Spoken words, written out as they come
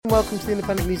and welcome to the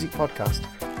Independent Music Podcast,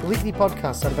 the weekly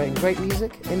podcast celebrating great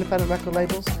music, independent record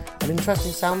labels, and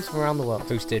interesting sounds from around the world.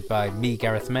 Hosted by me,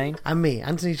 Gareth Main. And me,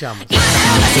 Anthony Chalmers.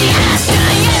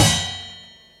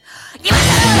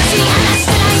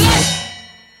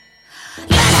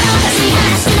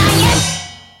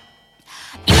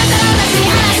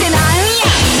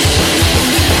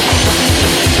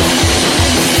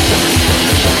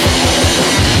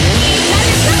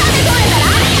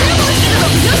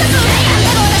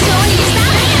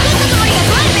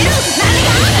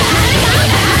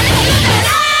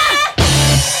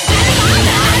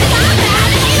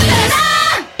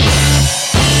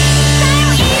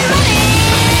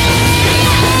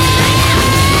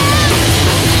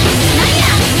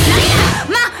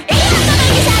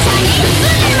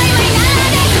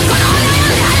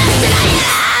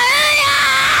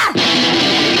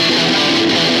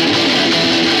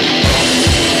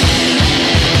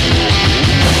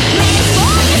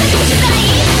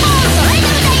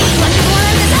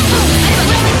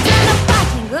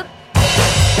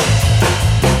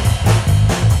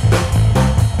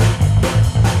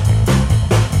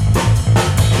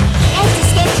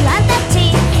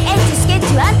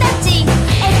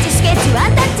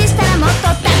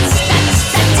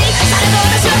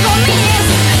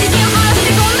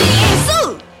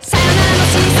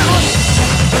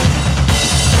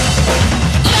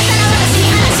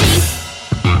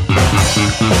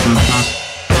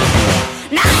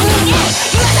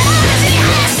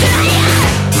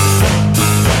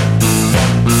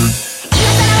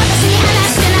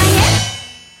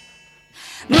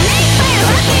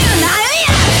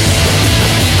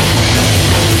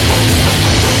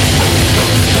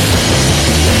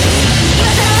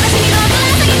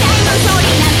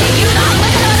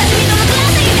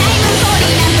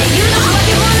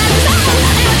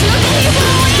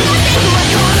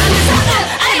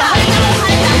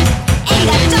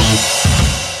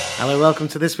 Welcome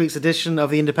to this week's edition of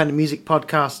the Independent Music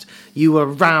Podcast. You were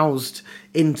roused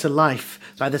into life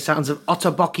by the sounds of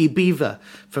Otoboki Beaver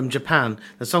from Japan.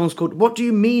 The song's called What Do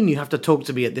You Mean You Have to Talk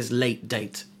to Me at This Late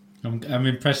Date? I'm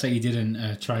impressed that you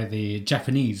didn't try the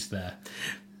Japanese there.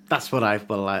 That's what I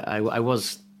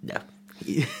was... Yeah.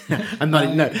 I'm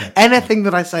not... No. Anything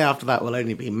that I say after that will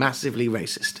only be massively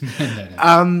racist.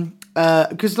 No.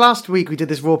 Because last week we did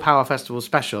this Raw Power Festival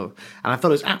special, and I thought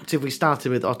it was active we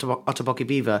started with Otoboki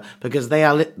Beaver because they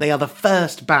are the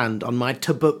first band on my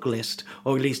to book list,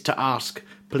 or at least to ask,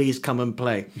 please come and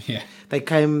play. Yeah,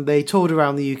 they toured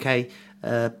around the UK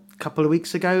a couple of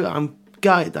weeks ago.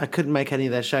 I couldn't make any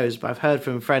of their shows, but I've heard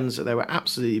from friends that they were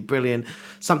absolutely brilliant.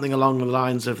 Something along the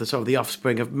lines of the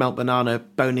offspring of Melt Banana,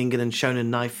 Bone Ingen, and Shonen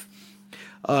Knife,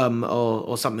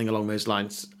 or something along those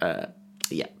lines.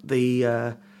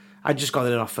 I just got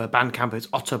it off Bandcamp. It's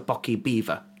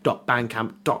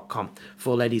otobokibeaver.bandcamp.com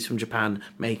for ladies from Japan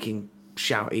making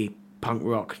shouty punk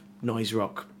rock, noise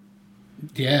rock.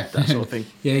 Yeah. That sort of thing.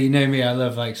 Yeah, you know me, I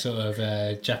love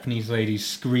Japanese ladies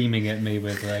screaming at me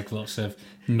with lots of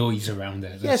noise around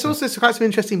it. Yeah, it's also quite some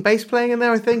interesting bass playing in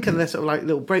there, I think, and there's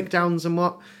little breakdowns and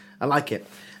what. I like it.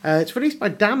 It's released by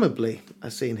Damnably,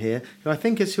 I've seen here, who I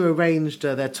think is who arranged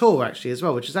their tour actually as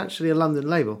well, which is actually a London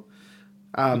label.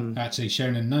 Actually,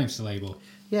 Shonen Knife's the label.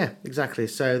 Yeah, exactly.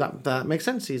 So that makes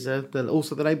sense. He's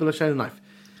also the label of Shonen Knife.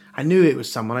 I knew it was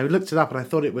someone. I looked it up and I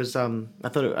thought it was. I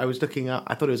thought it was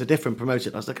a different promoter.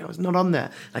 And I was like, I was not on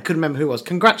there. I couldn't remember who it was.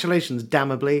 Congratulations,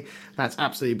 Damnably. That's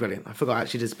absolutely brilliant. I forgot I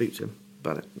actually did speak to him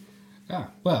about it.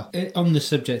 On the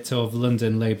subject of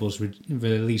London labels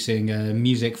releasing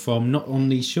music from not on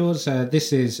these shores,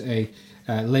 this is a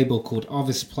label called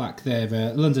Avizplak. They're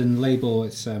a London label.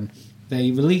 It's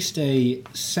they released a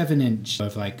 7-inch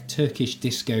of Turkish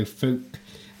disco folk.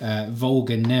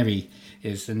 Volga Neri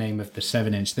is the name of the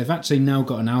 7-inch. They've actually now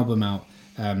got an album out,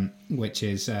 which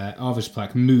is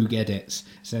Avizplak Moog Edits.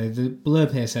 So the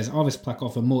blurb here says Avizplak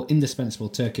offer more indispensable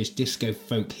Turkish disco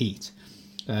folk heat.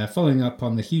 Following up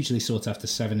on the hugely sought after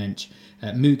 7-inch,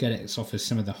 Moog Edits offers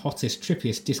some of the hottest,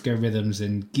 trippiest disco rhythms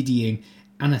and giddying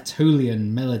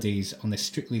Anatolian melodies on this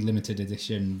strictly limited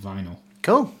edition vinyl.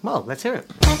 Cool. Well, let's hear it.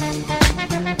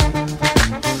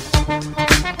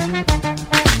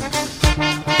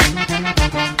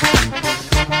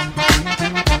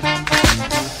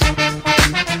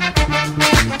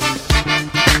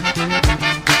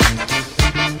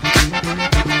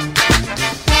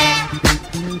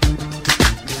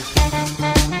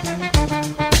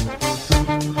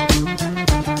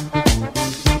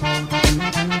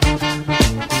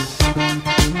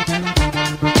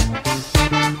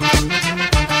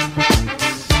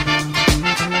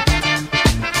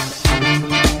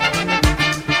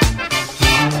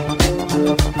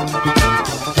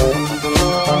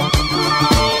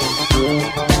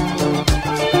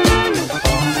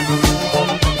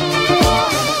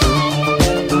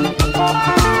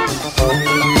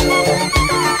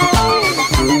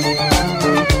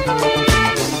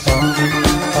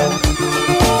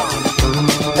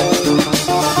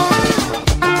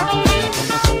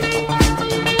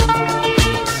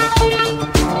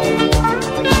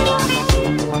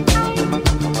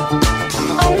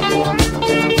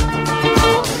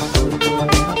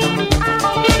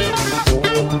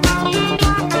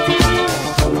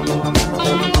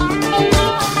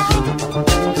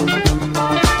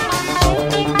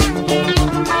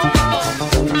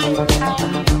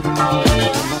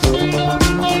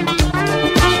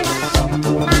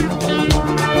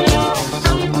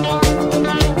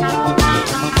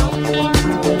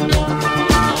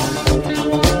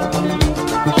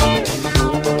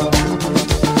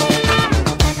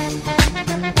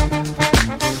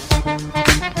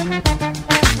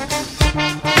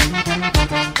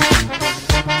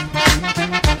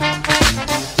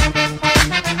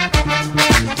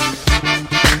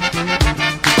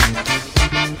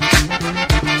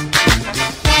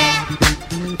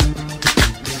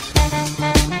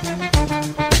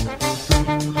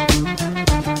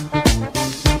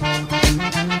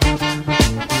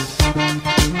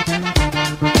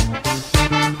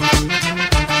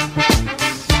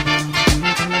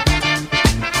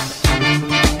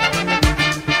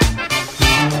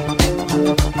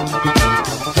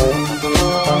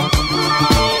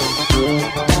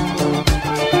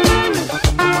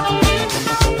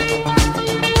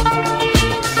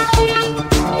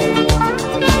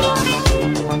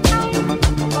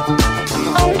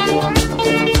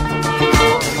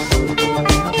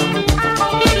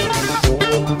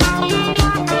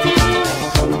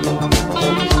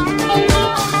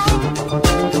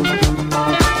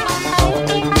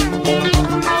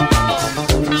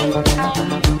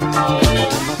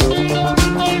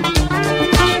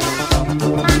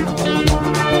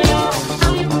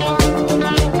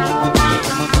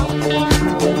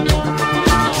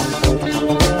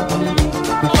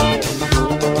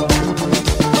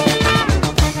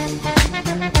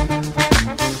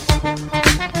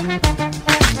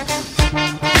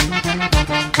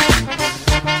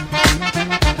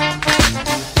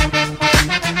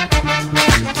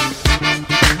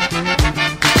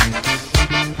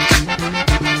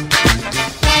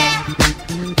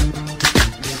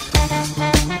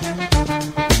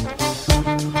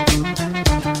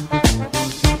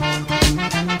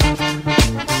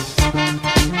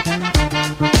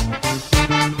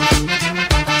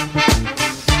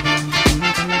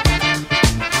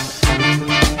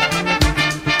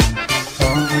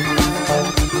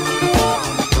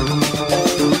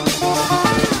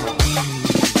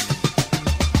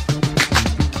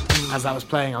 As that was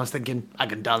playing, I was thinking, I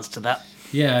can dance to that.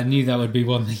 Yeah, I knew that would be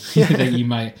one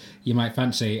that you might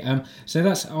fancy. So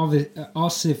that's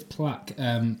Arsiv Plak.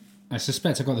 I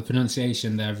suspect I got the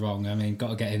pronunciation there wrong. I mean, got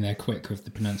to get in there quick with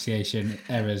the pronunciation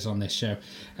errors on this show.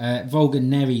 Volga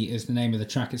Neri is the name of the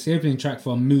track. It's the opening track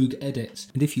from Moog Edits.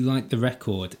 And if you like the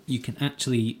record, you can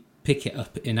actually pick it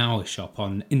up in our shop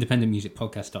on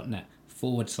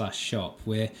independentmusicpodcast.net/shop.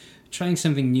 We're trying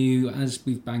something new, as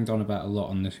we've banged on about a lot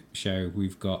on the show.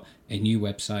 We've got a new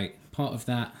website. Part of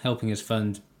that, helping us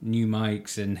fund new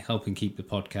mics and helping keep the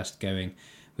podcast going.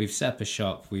 We've set up a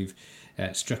shop. We've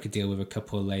struck a deal with a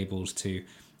couple of labels to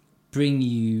bring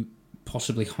you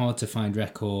possibly hard to find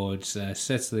records,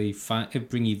 certainly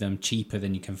bring you them cheaper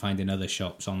than you can find in other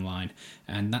shops online.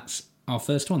 And that's our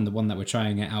first one, the one that we're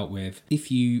trying it out with.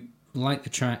 If you like the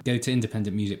track, go to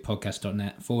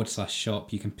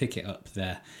independentmusicpodcast.net/shop. You can pick it up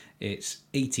there. It's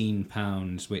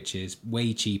 £18, which is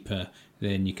way cheaper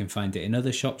than you can find it in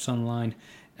other shops online.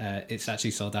 It's actually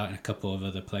sold out in a couple of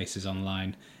other places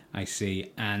online, I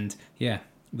see. And yeah,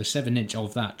 the 7-inch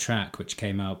of that track, which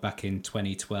came out back in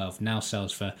 2012, now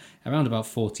sells for around about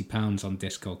 £40 on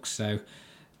Discogs. So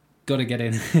gotta get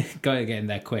in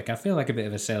there quick. I feel like a bit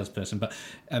of a salesperson, but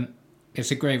it's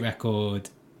a great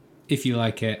record. If you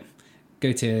like it,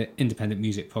 go to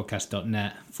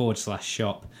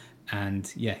independentmusicpodcast.net/shop.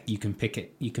 And yeah, you can pick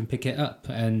it up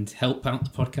and help out the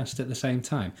podcast at the same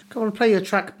time. I want to play you a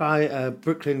track by a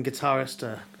Brooklyn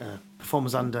guitarist,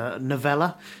 performs under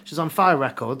Novella. She's on Fire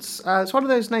Records. It's one of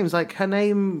those names, like her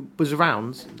name was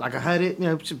around, like I heard it,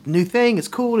 it's a new thing, it's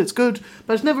cool, it's good,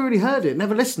 but I've never really heard it,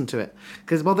 never listened to it.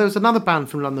 Because, well, there was another band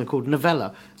from London called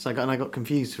Novella, so I got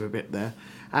confused for a bit there.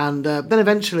 And then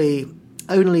eventually,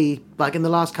 only like in the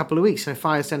last couple of weeks,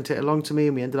 Fire sent it along to me,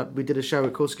 and we did a show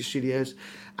at Corsica Studios,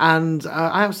 and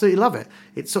I absolutely love it.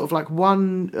 It's sort of like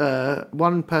one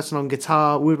person on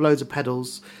guitar with loads of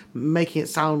pedals, making it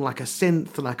sound like a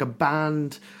synth, like a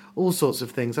band, all sorts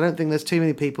of things. I don't think there's too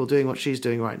many people doing what she's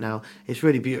doing right now. It's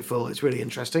really beautiful, it's really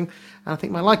interesting, and I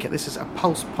think you might like it. This is A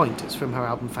Pulse Point. It's from her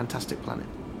album Fantastic Planet.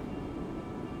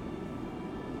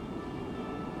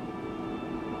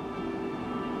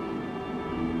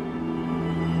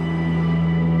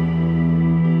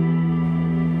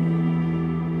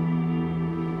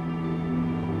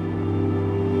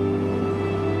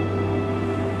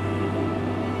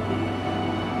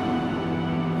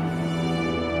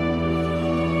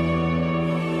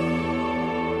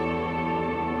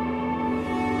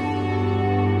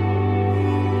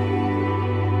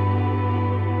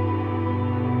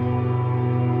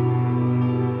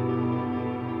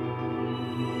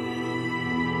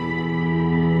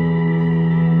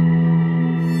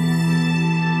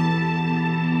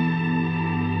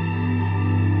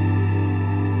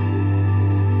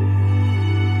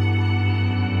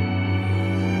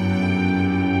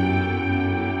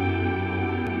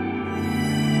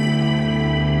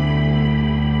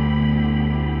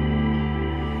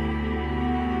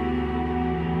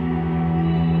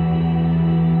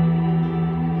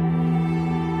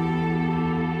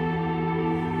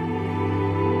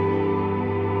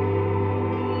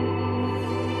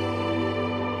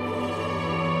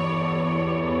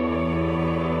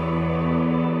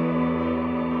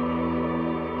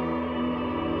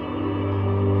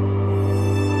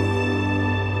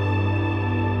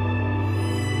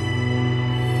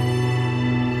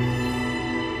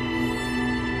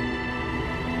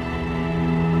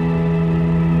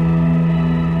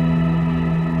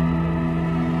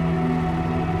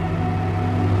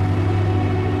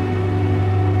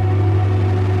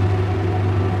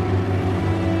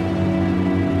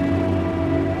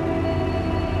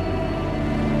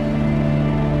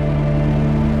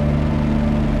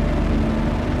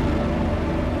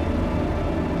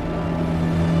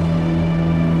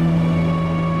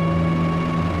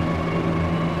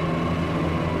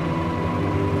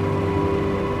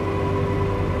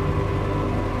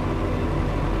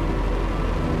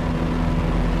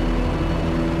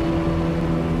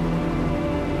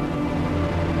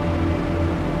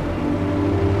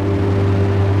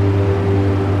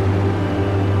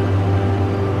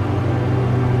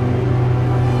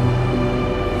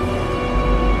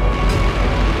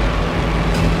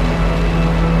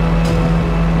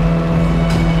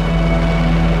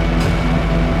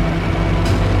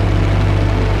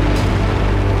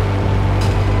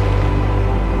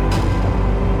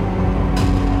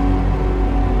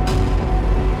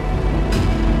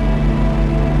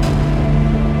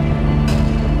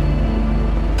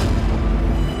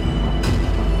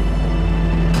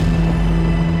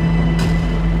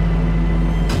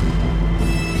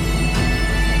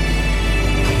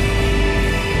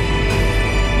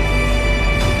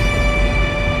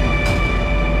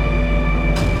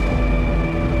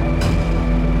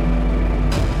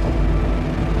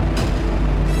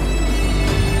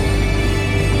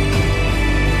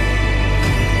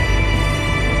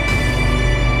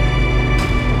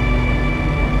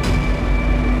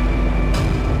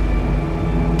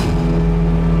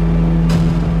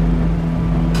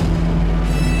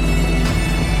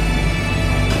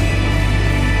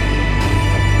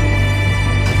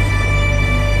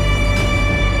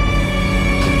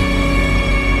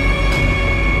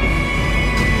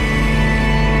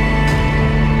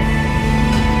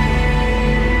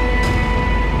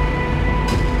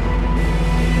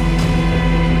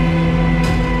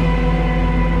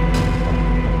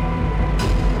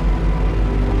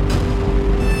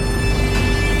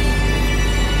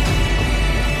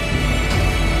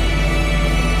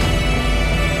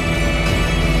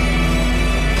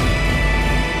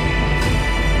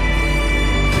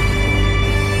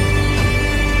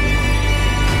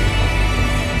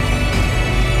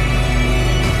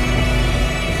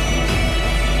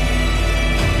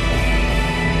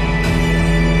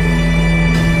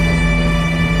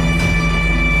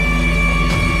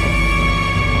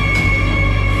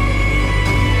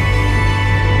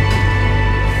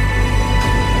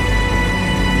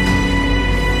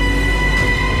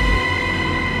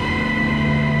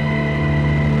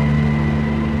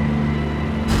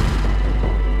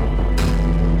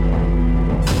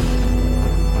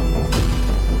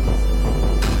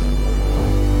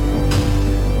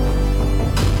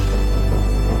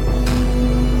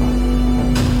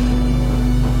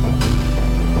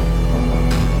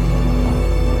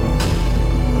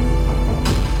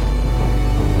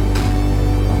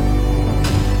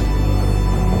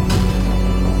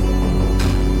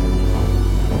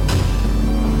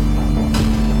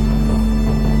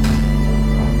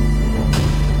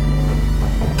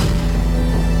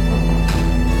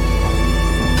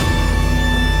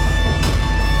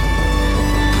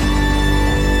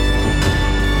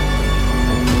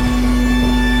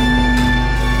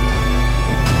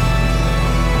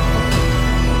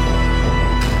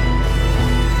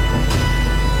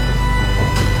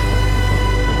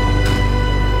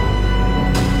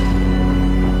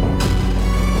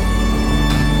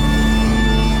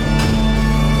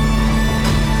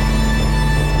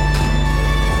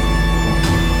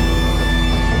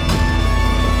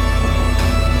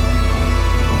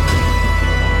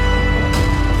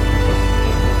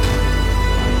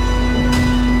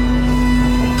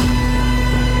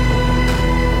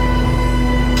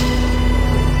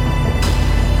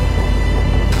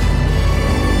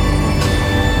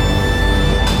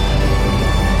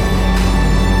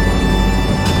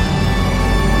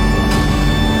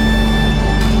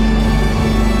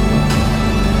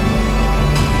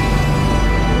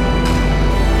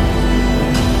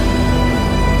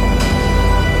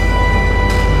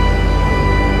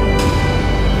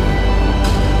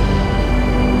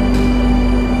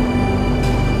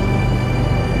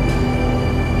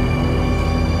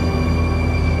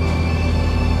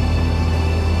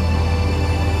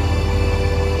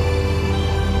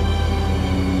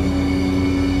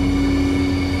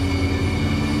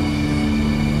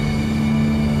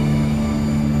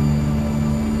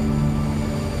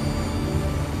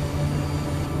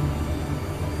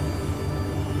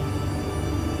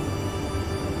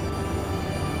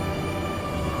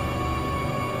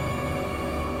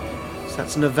 So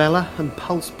that's Novella and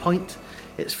Pulse Point.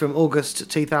 It's from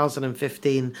August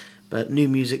 2015, but new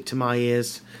music to my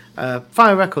ears.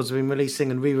 Fire Records have been releasing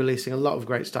and re-releasing a lot of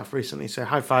great stuff recently, so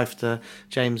high five to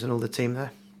James and all the team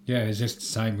there. Yeah, it's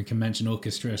just time we can mention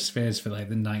Orchestra Spheres for like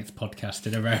the 9th podcast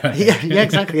in a row. yeah,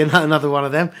 exactly. Another one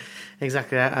of them.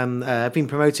 Exactly. And I've been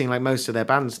promoting like most of their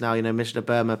bands now, Mishna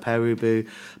Burma, Perubu,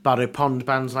 Bardo Pond,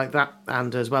 bands like that,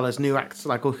 and as well as new acts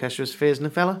like Orchestra Spheres,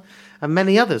 Novella, and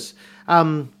many others.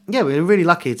 Yeah, we're really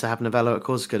lucky to have Novella at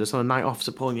Corsica. It's on a night off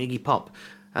supporting Iggy Pop.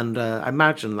 And I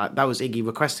imagine like that was Iggy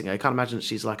requesting her. I can't imagine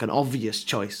she's like an obvious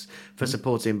choice for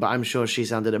supporting, but I'm sure she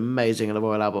sounded amazing at the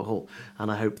Royal Albert Hall.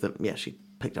 And I hope that, she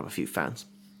picked up a few fans.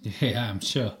 Yeah, I'm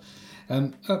sure.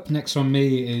 Up next on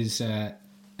me is a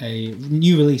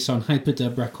new release on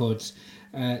Hyperdub Records.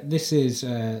 This is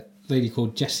a lady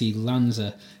called Jessie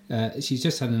Lanza. She's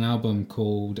just had an album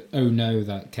called Oh No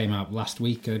that came out last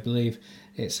week, I believe.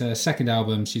 It's her second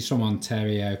album. She's from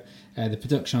Ontario. The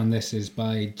production on this is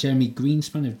by Jeremy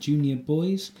Greenspan of Junior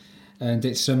Boys, and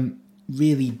it's some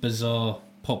really bizarre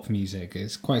pop music.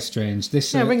 It's quite strange.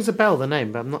 This it rings a bell, the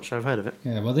name, but I'm not sure I've heard of it.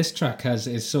 Yeah, well, this track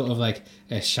is sort of like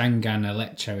a Shangaan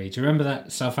Electro. Do you remember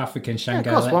that South African Shangaan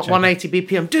Electro? 180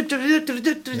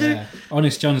 BPM. Yeah,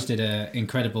 Honest John's did an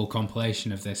incredible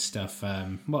compilation of this stuff.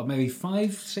 Maybe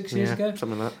 5-6 years ago?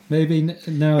 Something like that. Maybe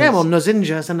no. Yeah, well,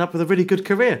 Nozinga's ended up with a really good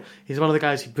career. He's one of the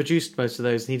guys who produced most of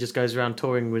those, and he just goes around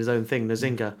touring with his own thing,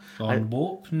 Nozinga. On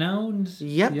Warp now?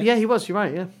 Yep, yeah, he was. You're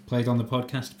right. Yeah, played on the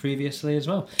podcast previously as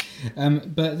well.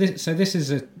 But the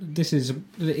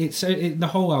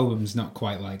whole album's not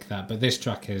quite like that, but this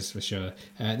track is for sure.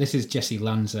 This is Jessie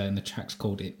Lanza, and the track's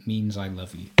called It Means I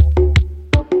Love You.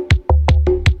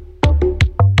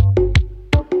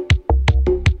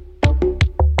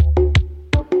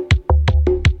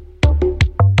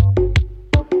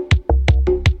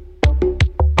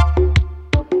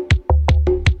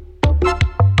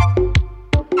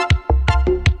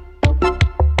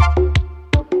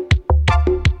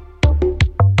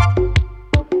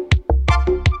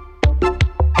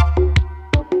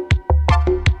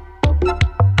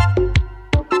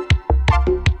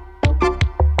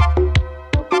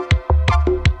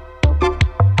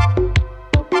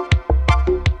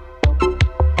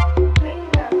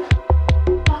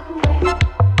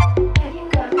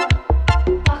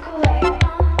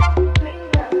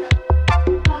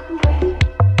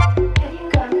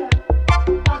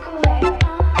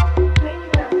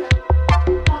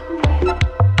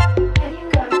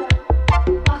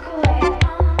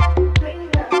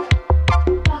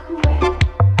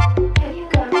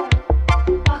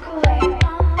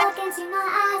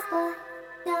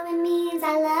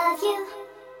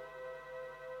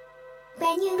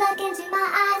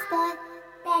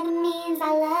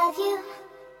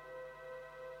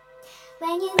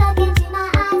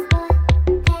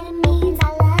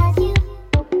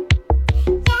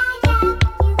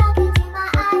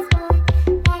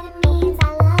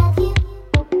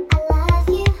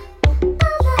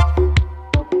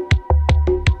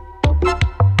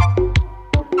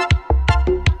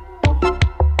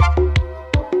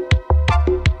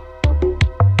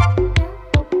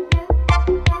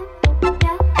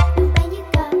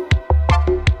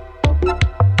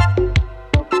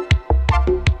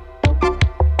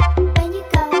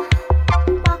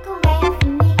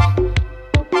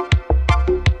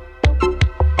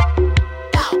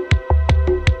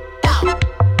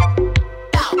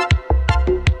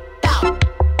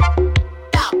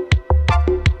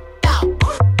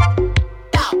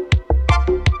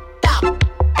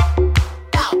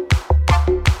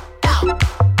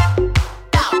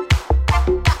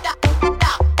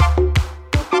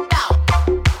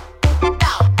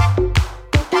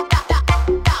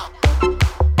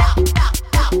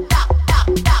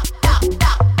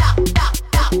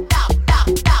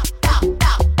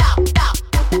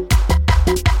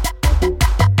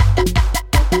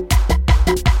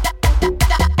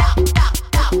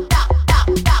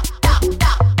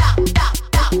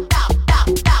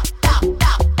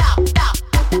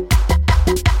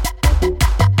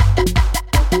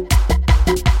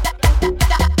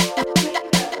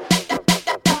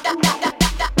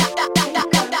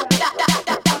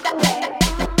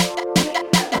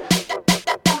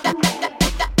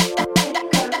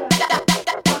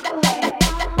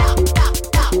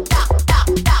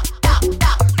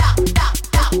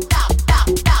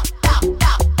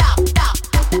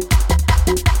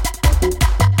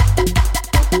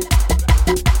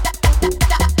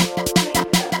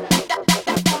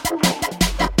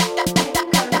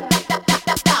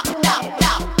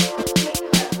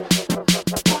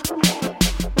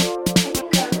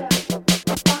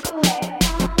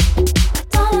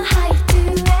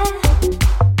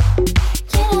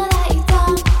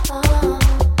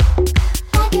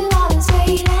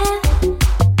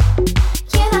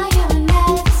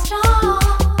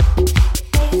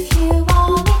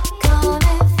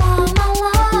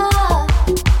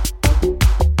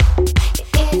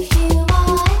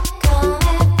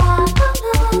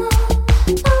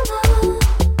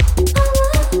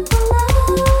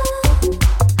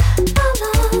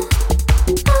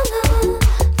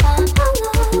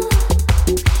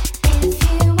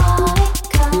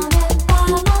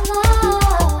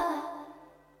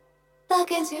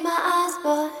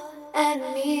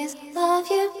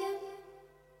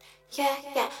 Yeah,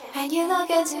 yeah. When you look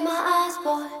into my eyes,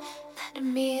 boy, that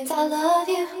means I love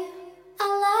you. I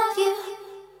love you.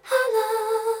 I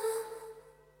love.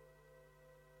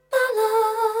 I love.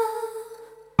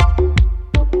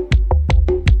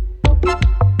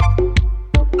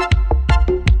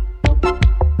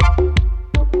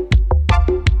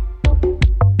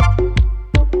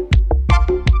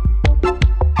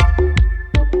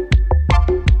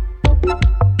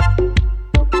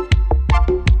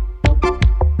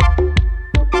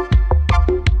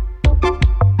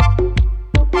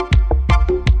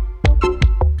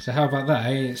 So how about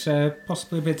that? It's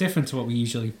possibly a bit different to what we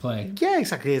usually play. Yeah,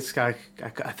 exactly. I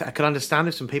could understand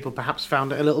if some people perhaps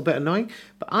found it a little bit annoying,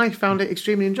 but I found it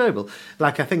extremely enjoyable.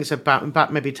 Like, I think it's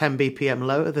about maybe 10 BPM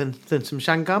lower than some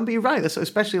Shangaan, but you're right,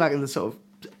 especially like in the sort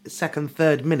of second,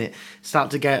 third minute,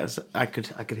 start to get, I could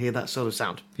hear that sort of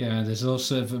sound. Yeah, there's all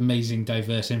sort of amazing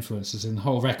diverse influences in the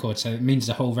whole record, so it means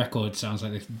the whole record sounds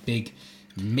like this big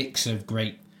mix of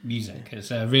great music.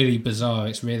 It's really bizarre,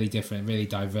 it's really different, really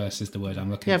diverse is the word I'm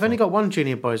looking for. Yeah, I've only got one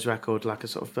Junior Boys record, like a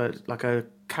sort of like a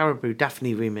Caribou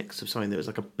Daphne remix of something that was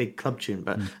like a big club tune,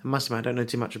 but I must admit I don't know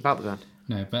too much about the band.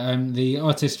 No, but the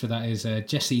artist for that is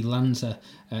Jesse Lanza.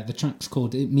 The track's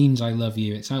called It Means I Love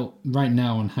You. It's out right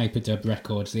now on Hyperdub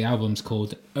Records. The album's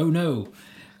called Oh No.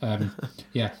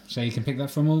 Yeah, so you can pick that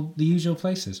from all the usual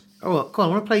places. Oh, well, cool. I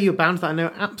want to play you a band that I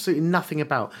know absolutely nothing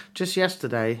about. Just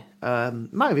yesterday,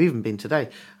 might have even been today,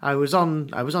 I was on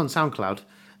SoundCloud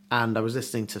and I was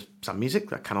listening to some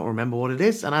music. I cannot remember what it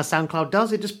is, and as SoundCloud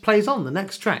does, it just plays on the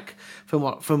next track from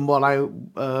what I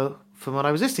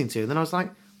was listening to. And then I was like,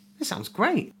 this sounds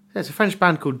great. It's a French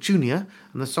band called Junior,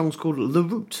 and the song's called Le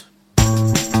Route.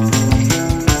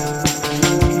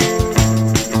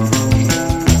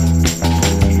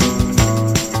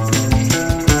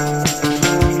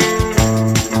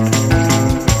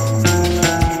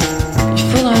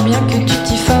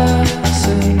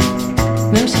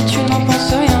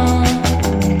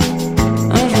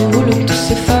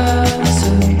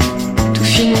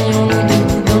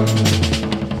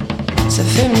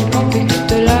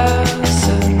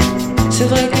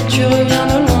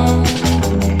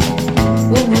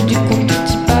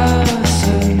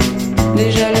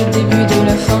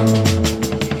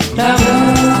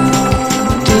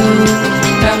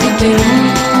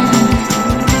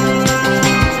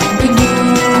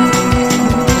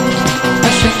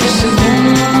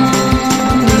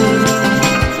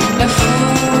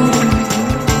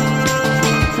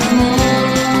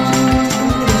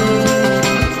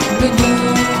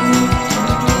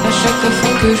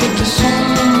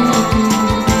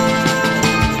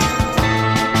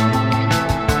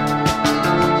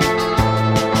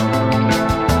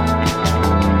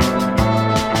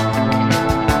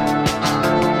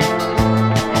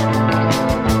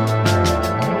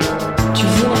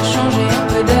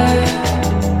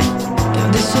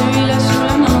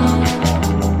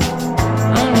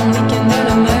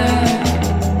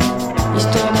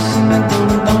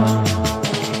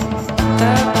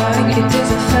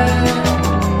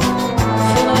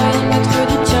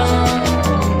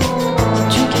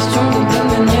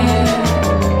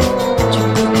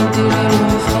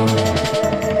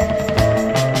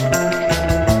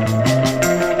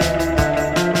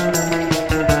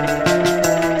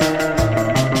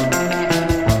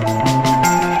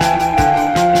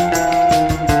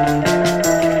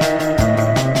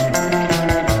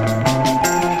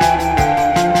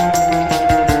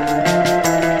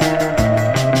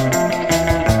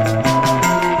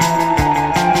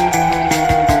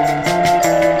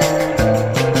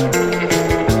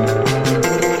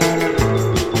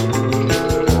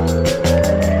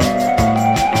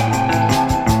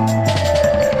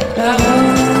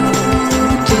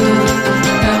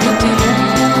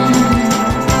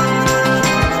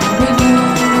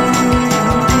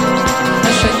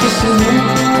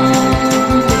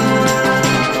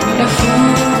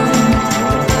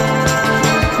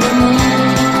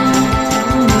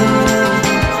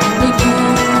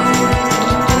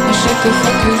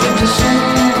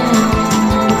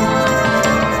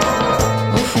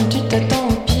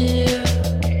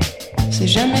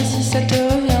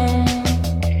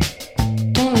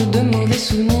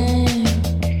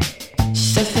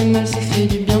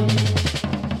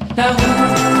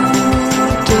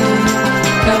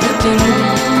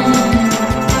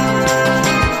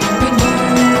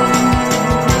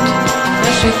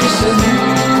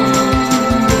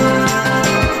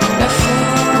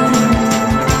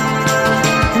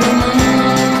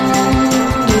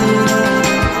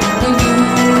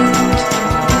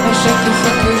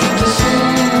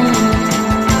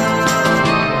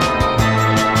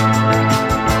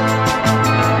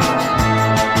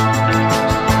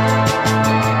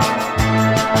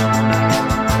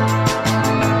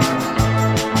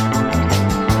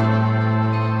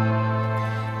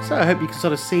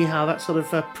 sort of see how that sort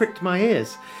of pricked my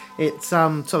ears. It's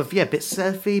sort of, a bit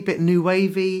surfy, bit new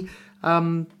wavy.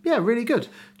 Really good.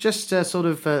 Just sort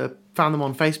of found them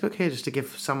on Facebook here just to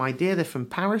give some idea. They're from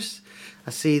Paris. I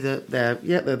see that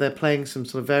they're playing some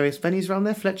sort of various venues around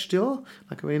there. Flèche d'Or,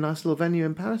 like a really nice little venue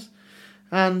in Paris.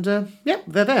 And they're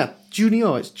there.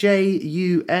 Junior, it's Juniore.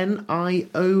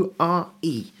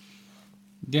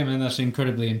 Yeah, man, that's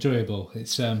incredibly enjoyable.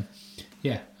 It's I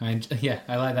like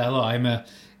that a lot.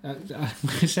 I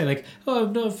say like,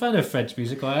 I'm not a fan of French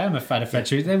music. Well, I am a fan of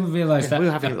French music. They would realise that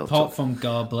apart from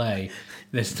Garblé,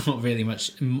 there's not really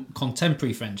much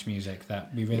contemporary French music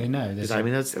that we really know. There's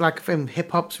like hip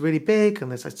hop's really big,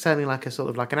 and there's certainly like a sort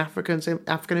of like an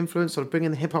African influence, sort of bringing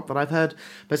the hip hop that I've heard.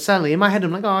 But certainly in my head,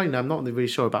 I'm like, I'm not really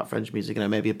sure about French music.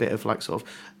 Maybe a bit of like sort of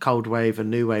cold wave and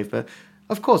new wave, but.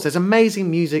 Of course, there's amazing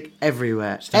music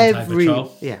everywhere. Stand High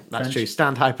Patrol. Yeah, that's French. true.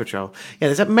 Stand High Patrol. Yeah,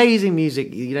 there's amazing music.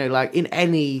 Like in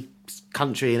any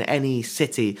country, in any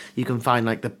city, you can find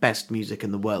like the best music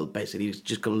in the world. Basically, you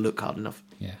just got to look hard enough.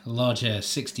 Yeah, a larger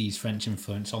 '60s French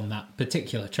influence on that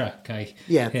particular track.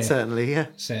 Certainly. Yeah.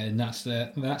 So that's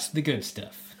the good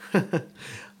stuff.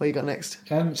 What you got next?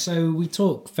 So we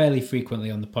talk fairly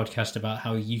frequently on the podcast about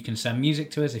how you can send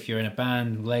music to us if you're in a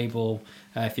band, label,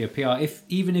 if you're a PR.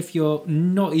 Even if you're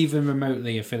not even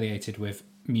remotely affiliated with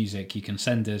music, you can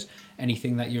send us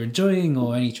anything that you're enjoying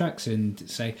or any tracks and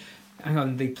say, hang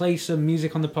on, they play some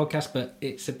music on the podcast, but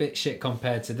it's a bit shit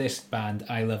compared to this band.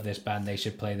 I love this band. They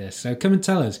should play this. So come and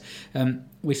tell us.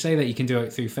 We say that you can do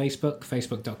it through Facebook,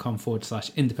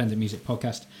 facebook.com/independent music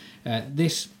podcast.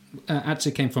 This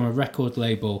actually came from a record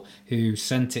label who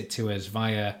sent it to us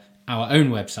via our own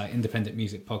website,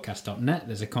 independentmusicpodcast.net.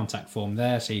 There's a contact form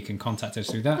there, so you can contact us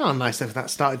through that. Oh, nice if that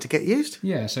started to get used.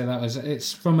 Yeah, so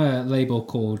it's from a label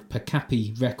called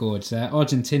Pacapi Records,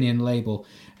 Argentinian label.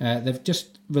 They've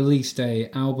just released a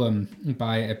album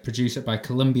by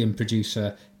Colombian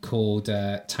producer called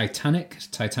Titanic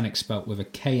spelt with a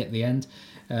K at the end.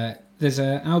 There's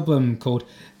an album called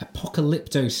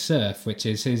Apocalypto Surf, which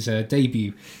is his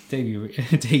debut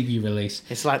release.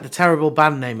 It's like the terrible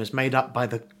band name is made up by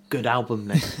the good album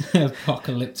name.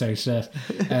 Apocalypto Surf.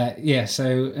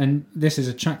 And this is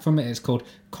a track from it. It's called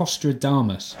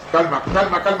Costradamus. Calma,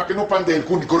 que no pan del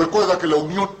cúnico. Recuerda que la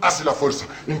unión hace la fuerza.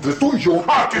 Entre tú y yo...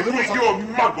 que tú y yo,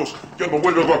 magos. Ya no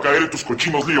vuelvas a caer en tus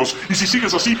cochinos líos. Y si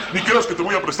sigues así, ni creas que te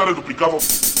voy a prestar el duplicado.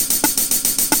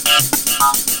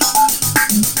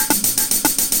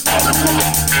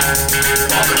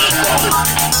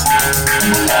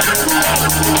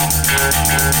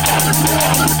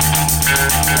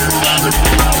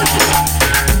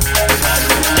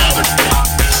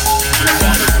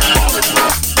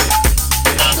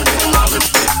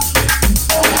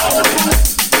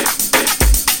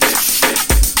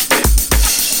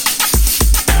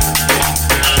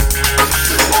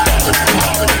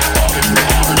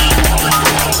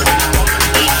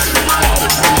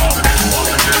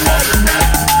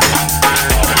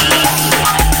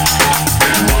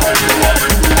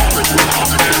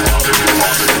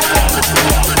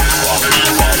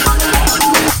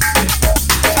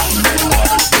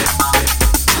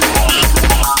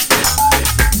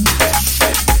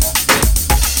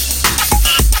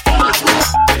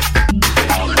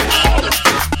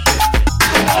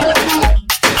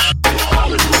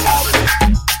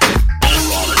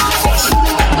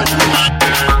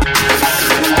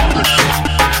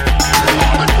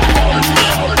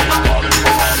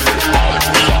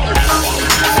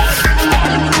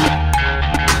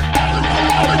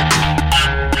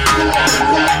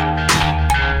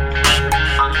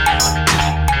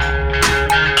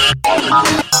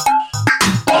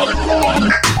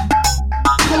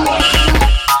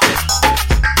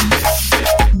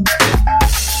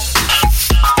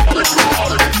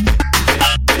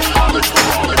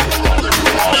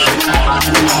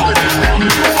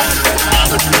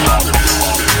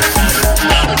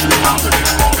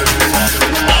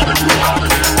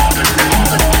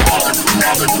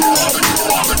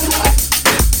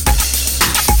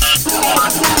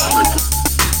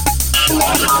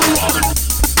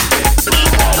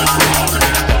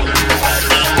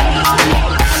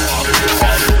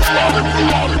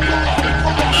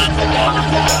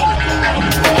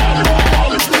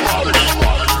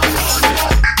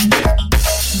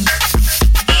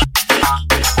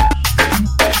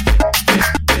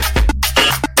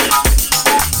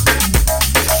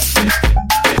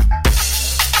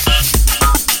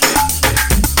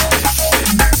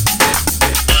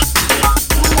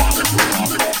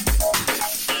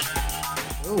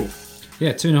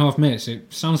 Yeah, 2.5 minutes.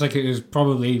 It sounds like it was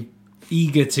probably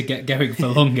eager to get going for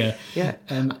longer. Yeah.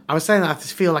 I was saying that I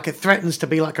just feel like it threatens to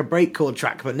be like a breakcore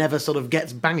track, but never sort of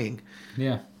gets banging.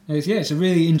 Yeah. It's a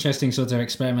really interesting sort of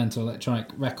experimental electronic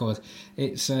record.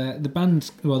 It's the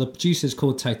producer's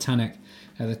called Titanic.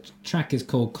 The track is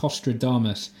called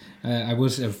Costradamus. I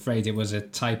was afraid it was a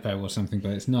typo or something,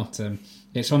 but it's not.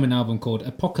 It's from an album called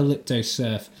Apocalypto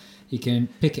Surf. You can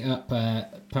pick it up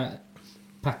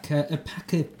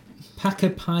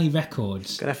Packapi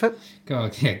Records. Good effort.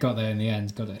 Got there in the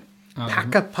end. Got it.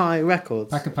 Packapi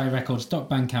Records.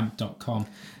 PackapiRecords.bandcamp.com.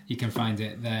 You can find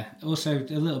it there. Also,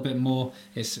 a little bit more.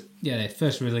 It's their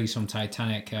first release from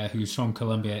Titanic, who's from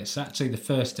Colombia. It's actually the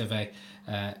first of a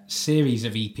series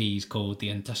of EPs called the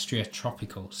Industria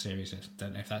Tropical series. I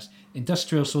don't know if that's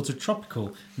industrial sort of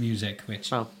tropical music,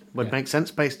 which would make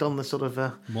sense based on the sort of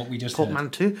what we just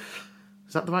portmanteau.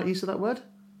 Is that the right use of that word?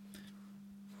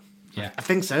 Yeah, I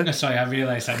think so. Sorry, I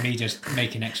realised that me just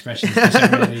making expressions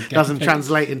doesn't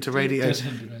translate into radio.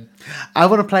 I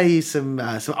want to play you some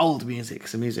old music,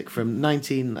 some music from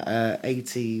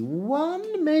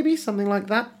 1981, maybe something like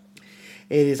that.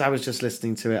 It is. I was just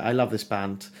listening to it. I love this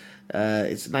band.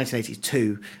 It's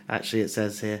 1982. Actually, it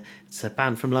says here it's a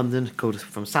band from London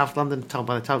from South London. Told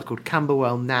by the title, it's called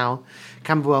Camberwell Now.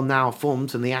 Camberwell Now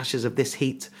formed from the ashes of This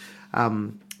Heat.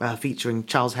 Featuring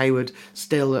Charles Hayward,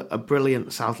 still a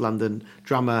brilliant South London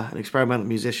drummer, an experimental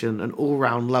musician, an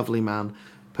all-round lovely man,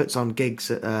 puts on gigs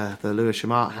at the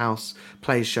Lewisham Art House,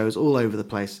 plays shows all over the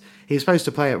place. He was supposed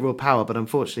to play at Real Power, but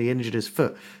unfortunately injured his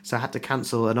foot, so had to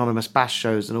cancel Anonymous Bash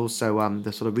shows and also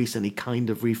the sort of recently kind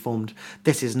of reformed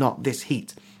This Is Not This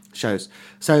Heat shows.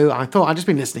 So I thought I'd just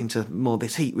been listening to more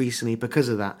This Heat recently because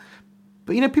of that.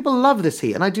 But, people love This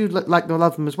Heat, and I do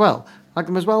love them as well.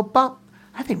 But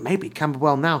I think maybe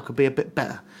Camberwell Now could be a bit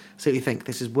better. So what do you think?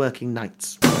 This is Working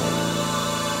Nights.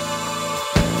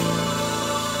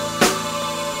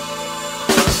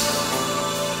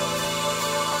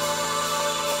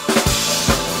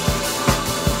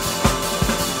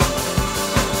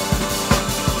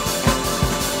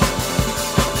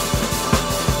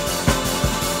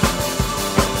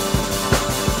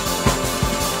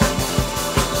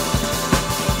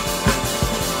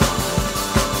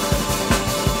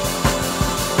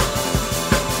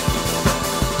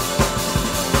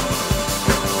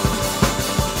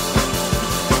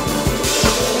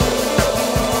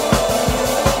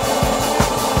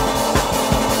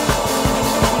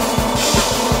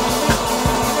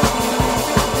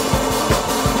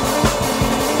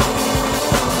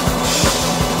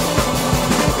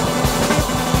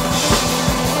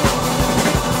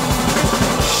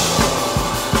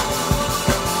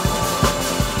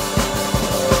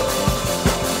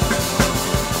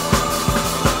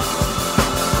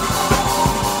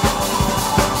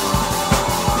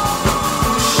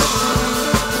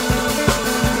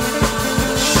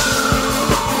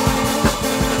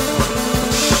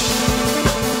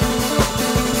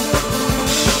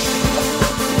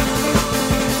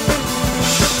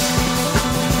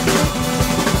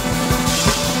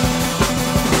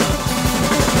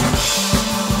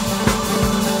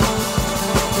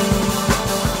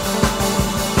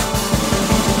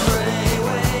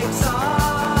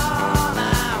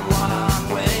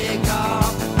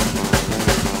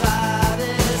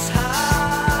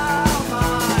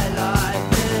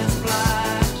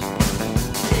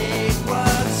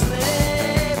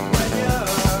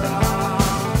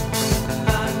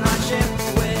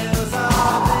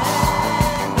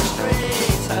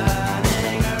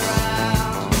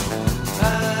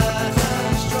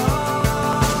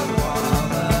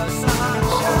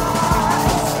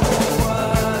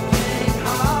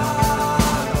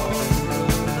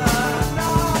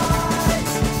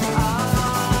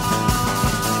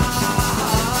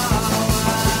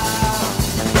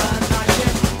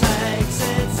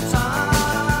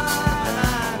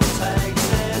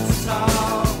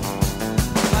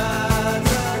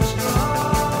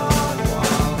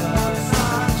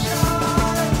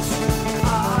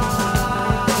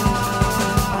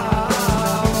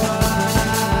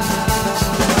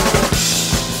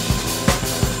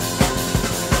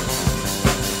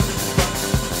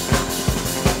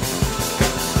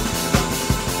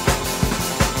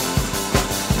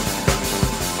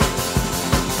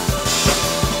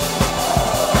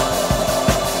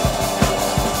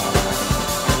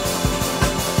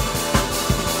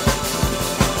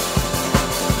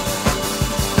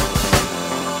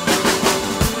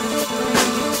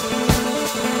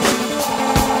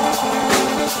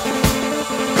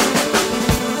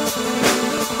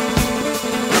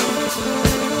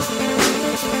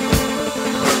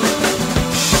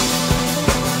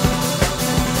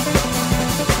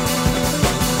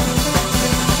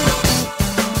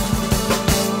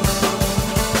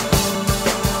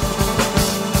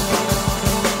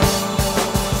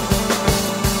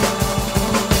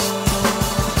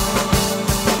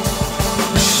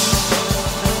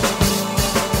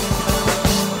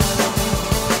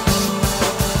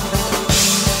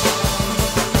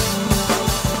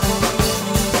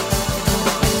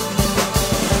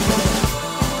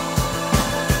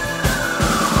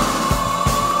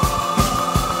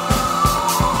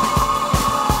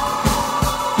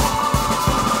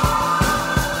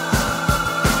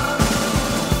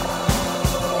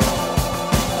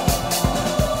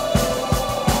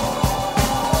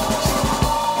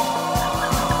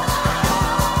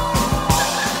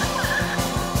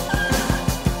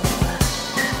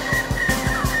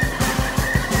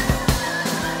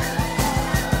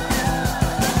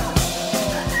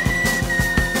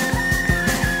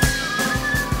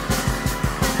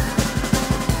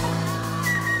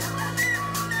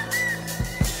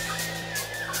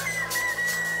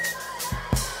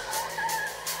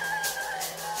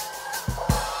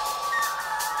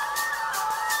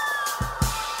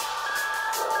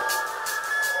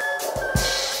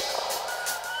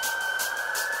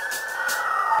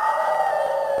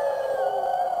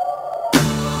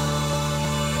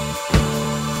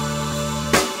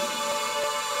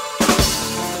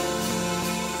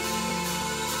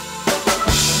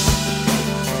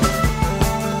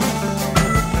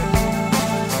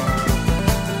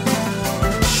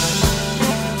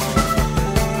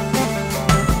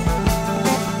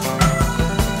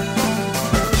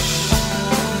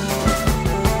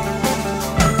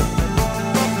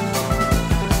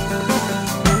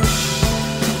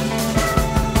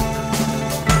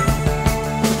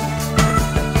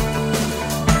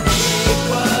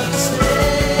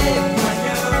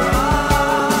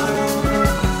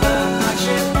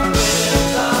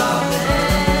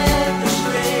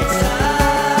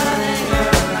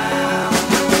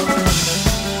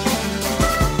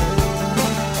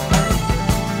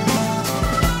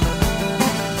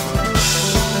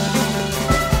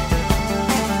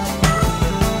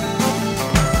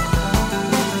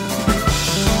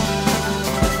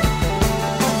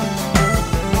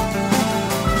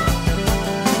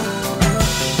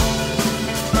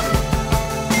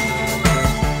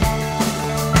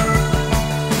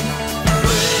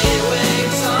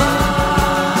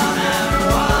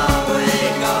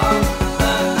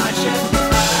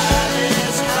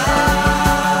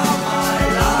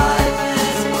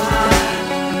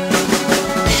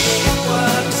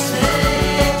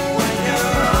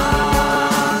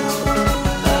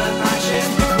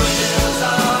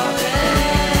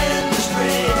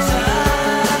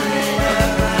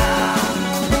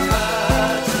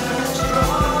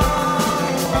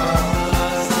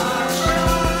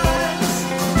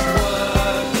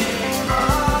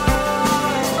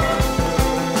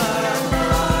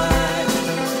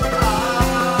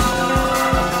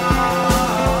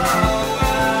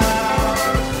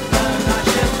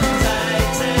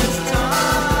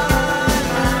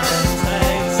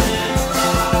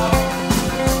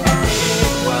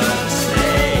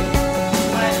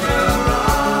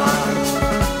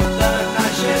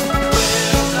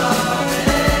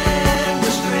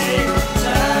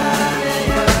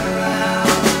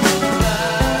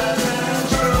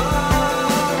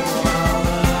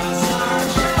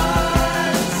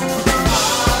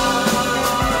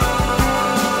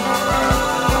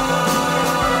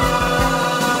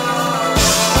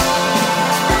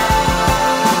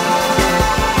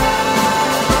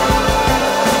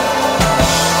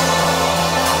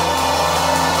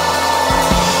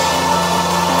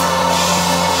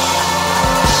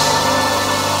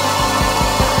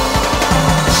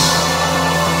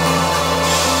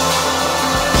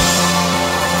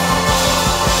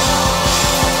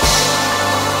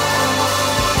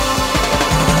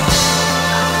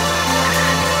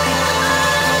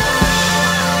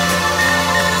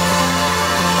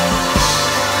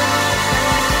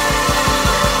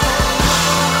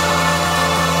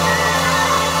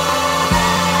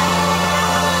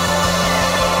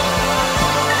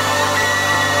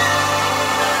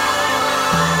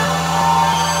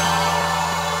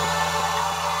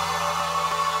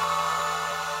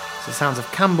 the sounds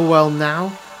of Camberwell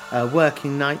Now,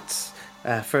 Working Nights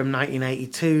from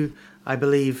 1982, I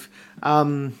believe.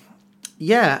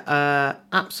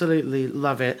 Absolutely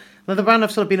love it. Another band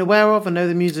I've sort of been aware of. I know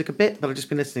the music a bit, but I've just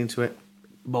been listening to it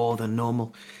more than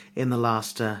normal in the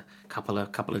last couple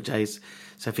of days.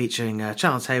 So featuring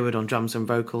Charles Hayward on drums and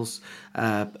vocals.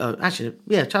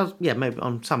 Charles, maybe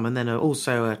on some, and then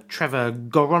also Trevor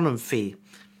Goronofsky.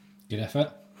 Good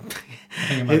effort. I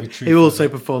think it might be true. Who also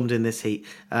performed in this heat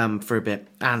for a bit,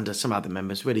 and some other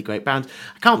members. Really great band.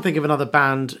 I can't think of another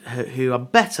band who are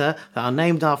better that are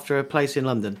named after a place in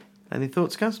London. Any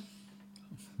thoughts, guys?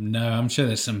 No, I'm sure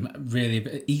there's some really...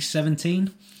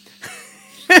 E17?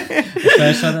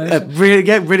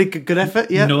 Really good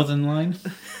effort, yeah. Northern Line?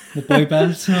 The boy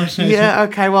band? Yeah,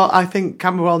 okay, well, I think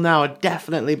Camberwell Now are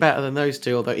definitely better than those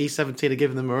two, although E17 are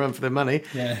giving them a run for their money.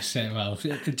 Yeah, just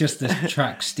the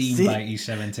track Steam by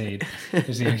E17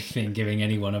 is the only thing giving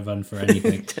anyone a run for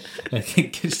anything. I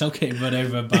think stop getting run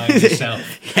over by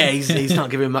himself. Yeah, he's not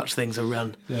giving much things a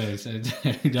run. No, so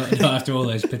not after all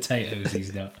those potatoes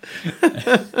he's not.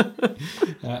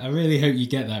 I really hope you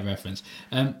get that reference.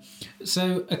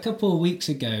 So a couple of weeks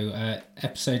ago,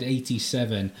 episode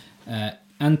 87,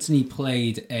 Anthony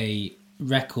played a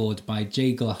record by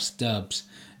J Glass Dubs,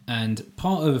 and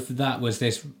part of that was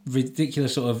this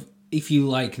ridiculous sort of if you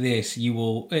like these, you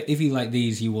will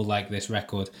like this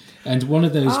record. And one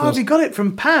of those was... have you got it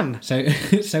from Pan? So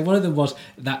one of them was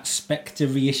that Spectre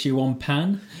reissue on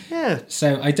Pan. Yeah.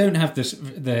 So I don't have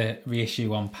the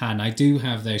reissue on Pan. I do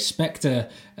have those. Spectre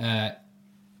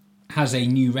has a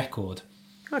new record.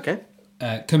 Okay.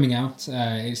 Coming out.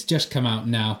 It's just come out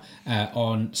now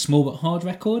on Small But Hard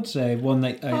Records. One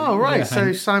that.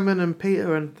 So Simon and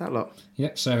Peter and that lot.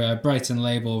 Yep. So Brighton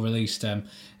label released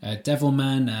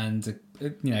Devilman and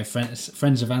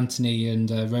Friends of Anthony and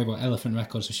Robot Elephant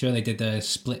Records. I'm sure they did the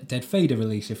Split Dead Fader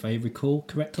release, if I recall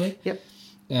correctly. Yep.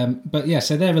 But yeah,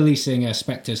 so they're releasing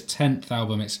Spectre's 10th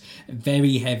album. It's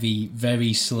very heavy,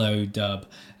 very slow dub.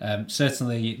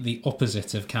 Certainly the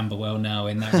opposite of Camberwell Now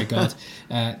in that regard.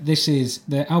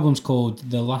 The album's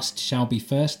called The Last Shall Be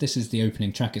First. This is the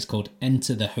opening track. It's called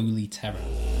Enter the Holy Terror.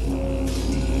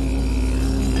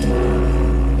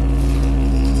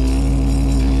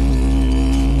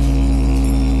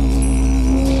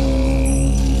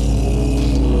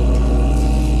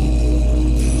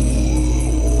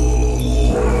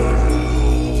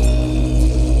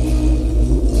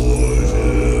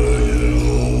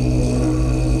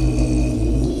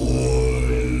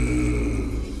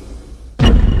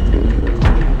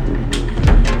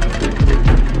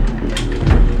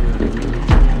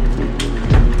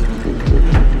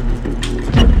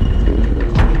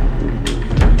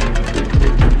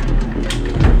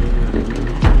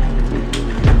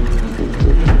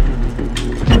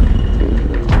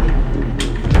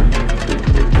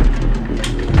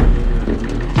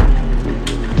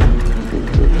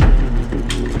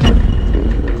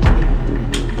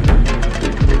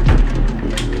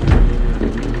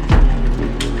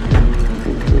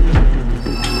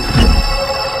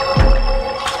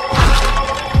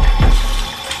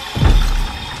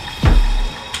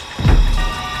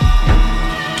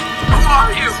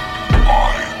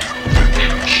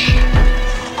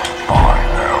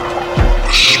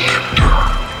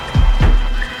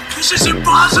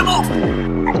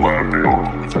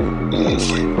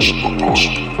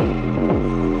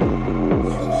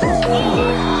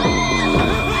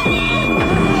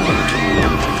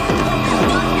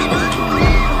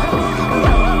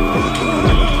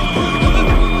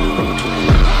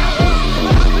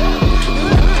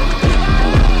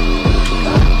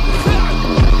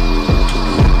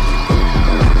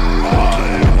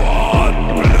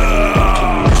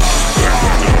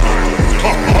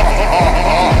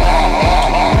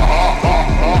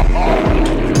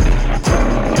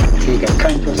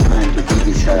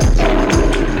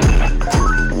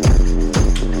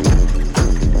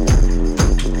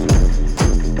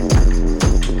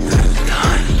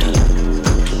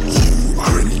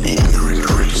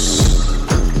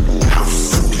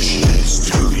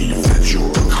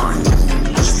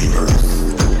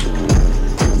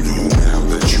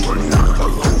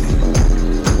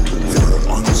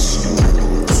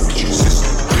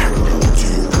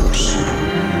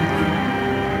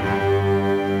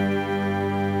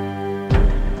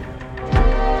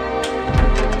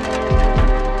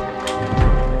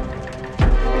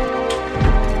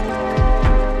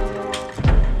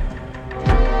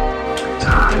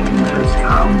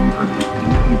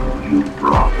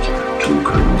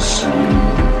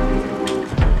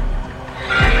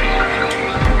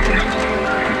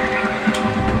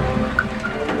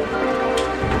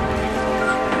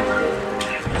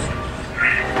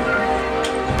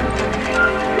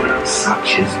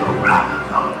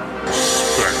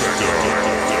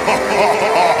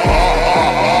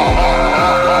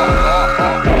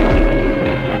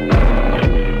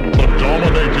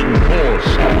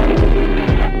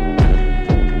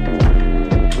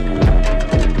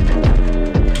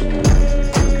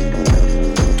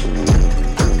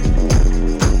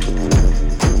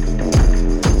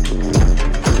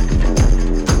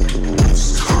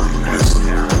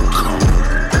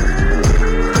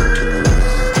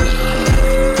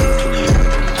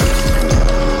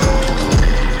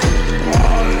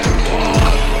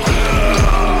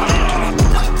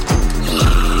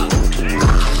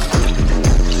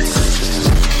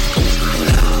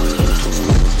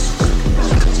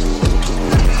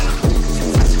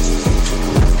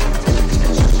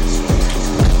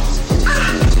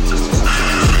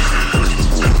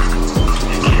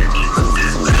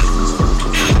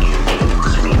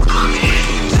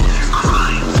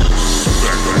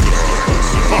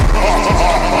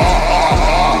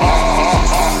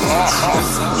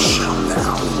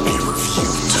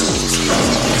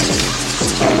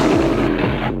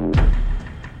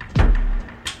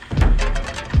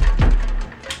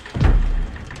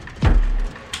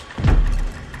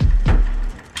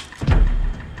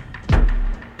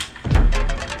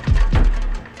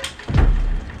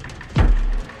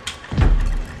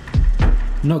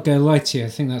 Not gonna lie to you, I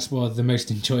think that's one of the most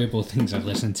enjoyable things I've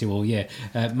listened to all year.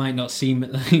 It might not seem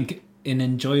like an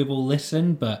enjoyable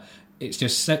listen, but it's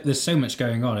just there's so much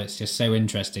going on. It's just so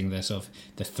interesting. The sort of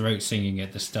the throat singing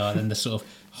at the start and the sort of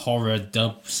horror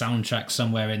dub soundtrack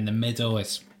somewhere in the middle.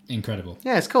 It's incredible.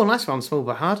 Yeah, it's cool. Nice one, Small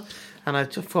But Hard. And I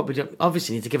just thought we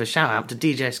obviously need to give a shout out to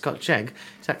DJ Scott Chegg,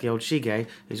 exactly old Shige,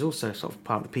 who's also sort of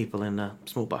part of the people in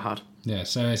Small But Hard. Yeah,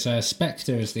 so it's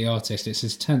Spectre as the artist. It's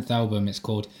his 10th album. It's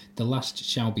called The Last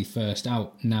Shall Be First,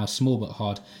 out now. Small But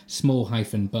Hard,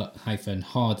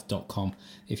 small-but-hard.com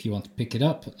if you want to pick it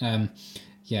up.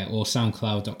 Yeah, or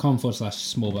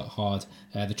soundcloud.com/small but hard.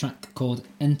 The track called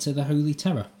Enter the Holy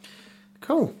Terror.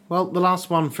 Cool. Well, the last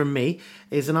one from me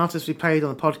is an artist we played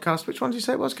on the podcast. Which one did you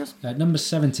say it was, Gus? Number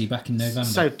 70 back in November.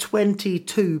 So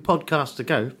 22 podcasts to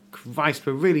go. Christ,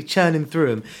 we're really churning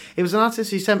through them. It was an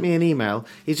artist who sent me an email.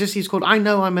 He's called I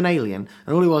Know I'm an Alien.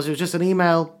 And all it was just an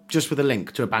email just with a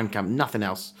link to a Bandcamp, nothing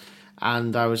else.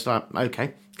 And I was like,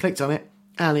 okay, clicked on it.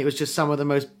 And it was just some of the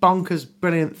most bonkers,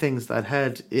 brilliant things that I'd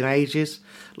heard in ages.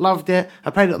 Loved it. I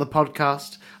played it on the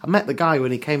podcast. I met the guy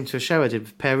when he came to a show I did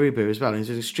with Per Ubu as well. And he's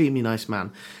an extremely nice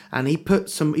man. And he's put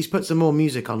some more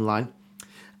music online.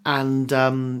 And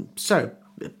so,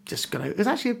 it was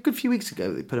actually a good few weeks ago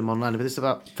that they put him online. But this is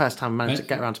about the first time I managed to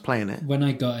get around to playing it. When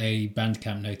I got a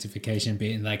Bandcamp notification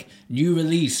being like, new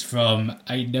release from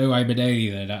I Know I'm an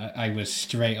Alien, I was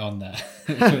straight on there.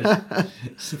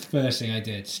 It's the first thing I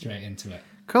did, straight into it.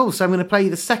 Cool, so I'm going to play you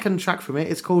the second track from it.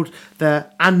 It's called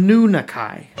the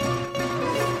Anunnaki.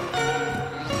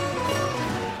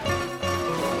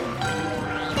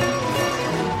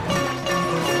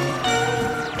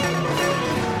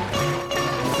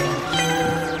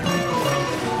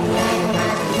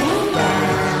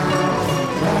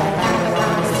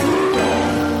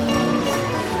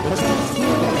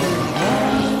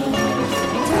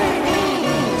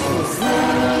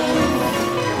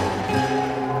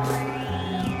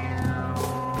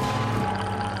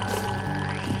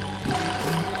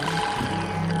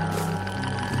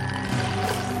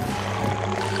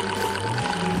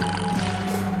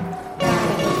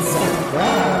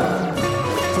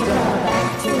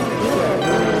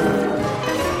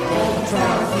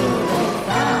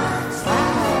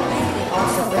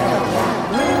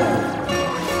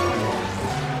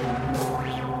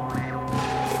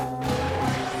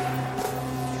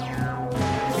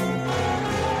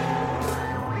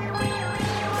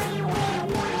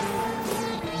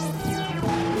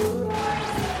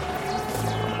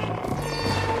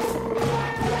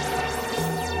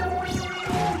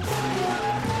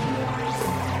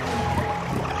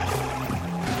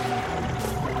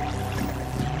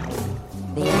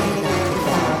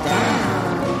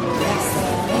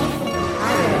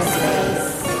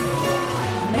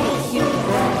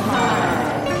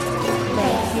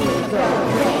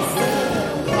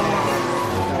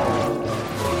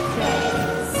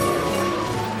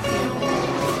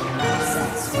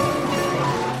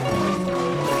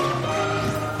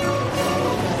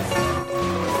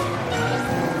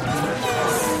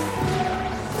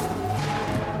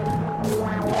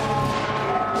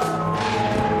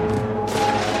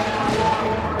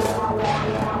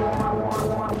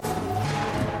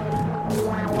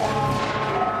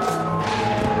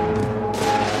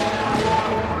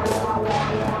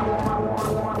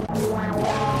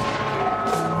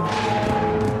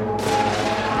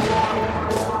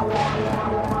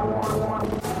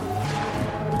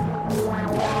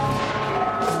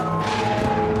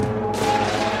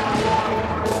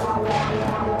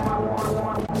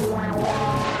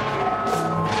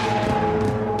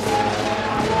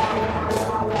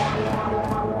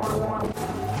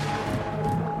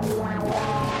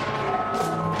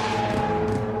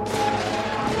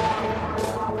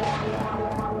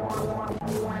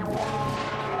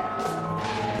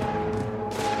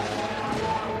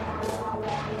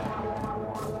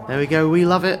 There we go, we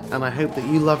love it, and I hope that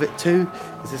you love it too.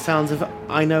 It's the sounds of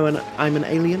I Know I'm an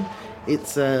Alien.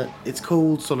 It's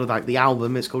called, sort of like the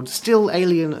album, it's called Still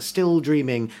Alien, Still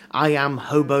Dreaming, I Am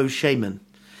Hobo Shaman.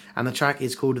 And the track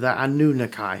is called the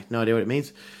Anunnaki. No idea what it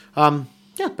means. Yeah,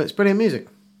 but it's brilliant music.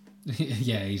 I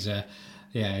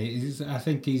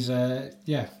think he's an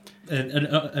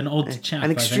odd chap.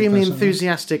 An extremely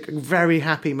enthusiastic, very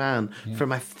happy man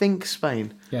from, I think,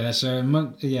 Spain. Yeah, it's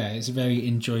very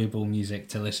enjoyable music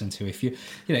to listen to. If you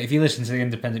listen to the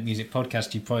Independent Music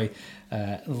Podcast, you probably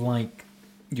like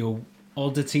your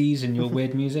oddities and your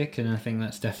weird music, and I think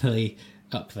that's definitely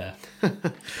up there.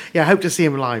 Yeah, I hope to see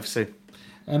him live soon.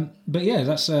 But yeah,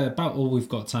 that's about all we've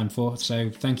got time for. So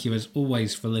thank you as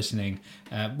always for listening.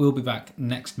 We'll be back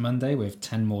next Monday with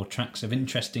 10 more tracks of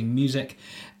interesting music.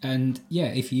 And yeah,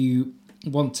 if you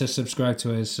want to subscribe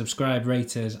to us, subscribe,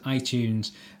 rate us,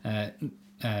 iTunes,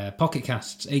 Pocket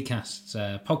Casts, Acasts,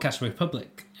 Podcast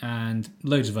Republic, and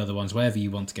loads of other ones, wherever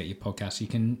you want to get your podcasts. You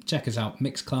can check us out,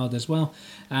 Mixcloud as well.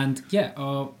 And yeah,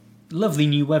 our lovely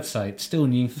new website, still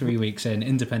new 3 weeks in,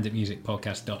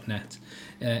 independentmusicpodcast.net.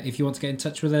 If you want to get in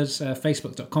touch with us,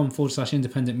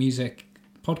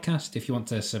 facebook.com/independentmusicpodcast. If you want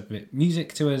to submit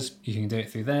music to us, you can do it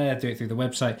through there, do it through the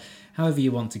website, however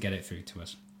you want to get it through to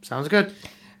us. Sounds good.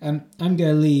 I'm going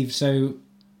to leave, so...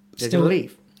 Still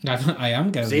leave. I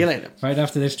am going to See you later. Right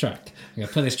after this track. I'm going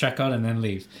to put this track on and then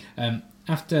leave.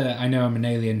 After I Know I'm an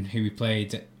Alien, who we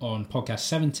played on podcast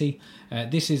 70,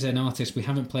 this is an artist we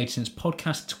haven't played since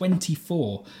podcast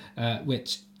 24,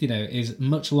 which, you know, is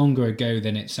much longer ago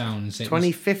than it sounds.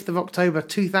 25th of October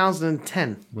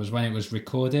 2010 was when it was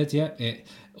recorded. Yeah, it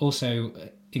also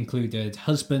included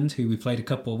Husband, who we played a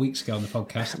couple of weeks ago on the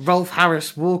podcast. Rolf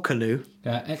Harris War Canoe.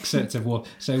 Excerpts of War.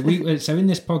 So in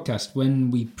this podcast,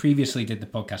 when we previously did the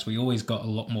podcast, we always got a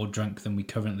lot more drunk than we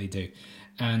currently do.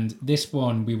 And this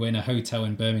one, we were in a hotel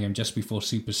in Birmingham just before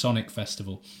Supersonic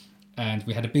Festival. And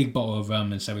we had a big bottle of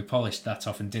rum, and so we polished that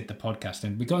off and did the podcast.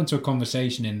 And we got into a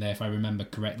conversation in there, if I remember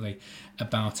correctly,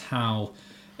 about how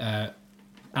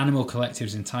Animal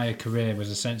Collective's entire career was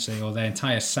essentially, or their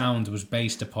entire sound was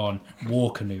based upon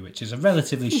War Canoe, which is a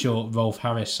relatively short Rolf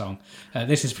Harris song.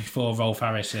 This is before Rolf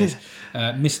Harris's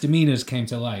misdemeanors came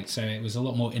to light, so it was a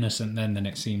lot more innocent then than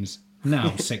it seems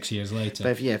now, 6 years later.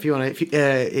 But if you want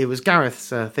to, it was Gareth's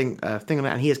thing on it,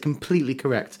 and he is completely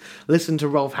correct. Listen to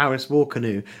Rolf Harris War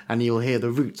Canoe, and you'll hear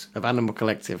the roots of Animal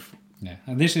Collective. Yeah,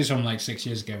 and this is from like 6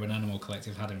 years ago when Animal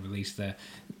Collective hadn't released their,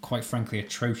 quite frankly,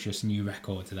 atrocious new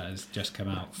record that has just come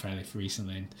out fairly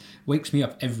recently and wakes me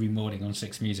up every morning on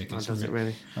Six Music. Does it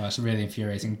really? Oh, it's really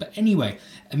infuriating. But anyway,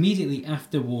 immediately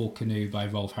after War Canoe by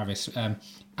Rolf Harris,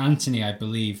 Anthony, I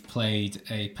believe, played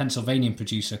a Pennsylvanian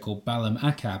producer called Balaam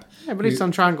Akab. Yeah, I believe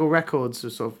on Triangle Records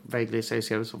was sort of vaguely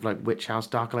associated with sort of like Witch House,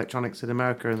 Dark Electronics in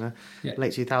America in the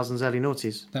late 2000s, early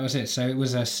noughties. That was it. So it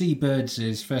was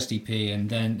Seabirds' first EP, and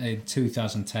then in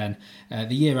 2010,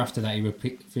 the year after that, he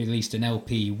released an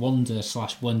LP,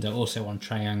 Wonder/Wonder, also on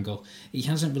Triangle. He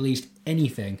hasn't released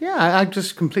anything. Yeah, I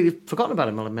just completely forgotten about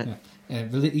him, I'll admit. Yeah.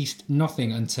 Released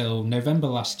nothing until November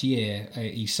last year.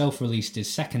 He self-released his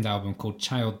second album called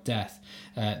Child Death,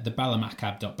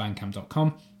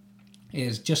 thebalamakab.bandcamp.com. It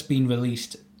has just been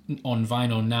released on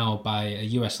vinyl now by a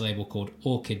US label called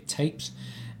Orchid Tapes.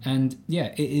 And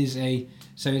yeah, it is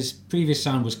so his previous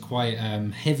sound was quite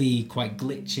heavy, quite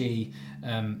glitchy,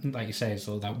 like you say, it's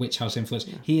all that Witch House influence.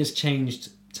 Yeah. He has changed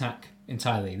tack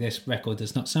entirely. This record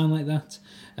does not sound like that.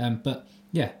 But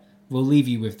yeah, we'll leave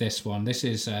you with this one. This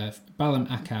is Balaam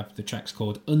Akab. The track's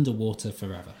called Underwater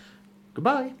Forever.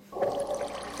 Goodbye.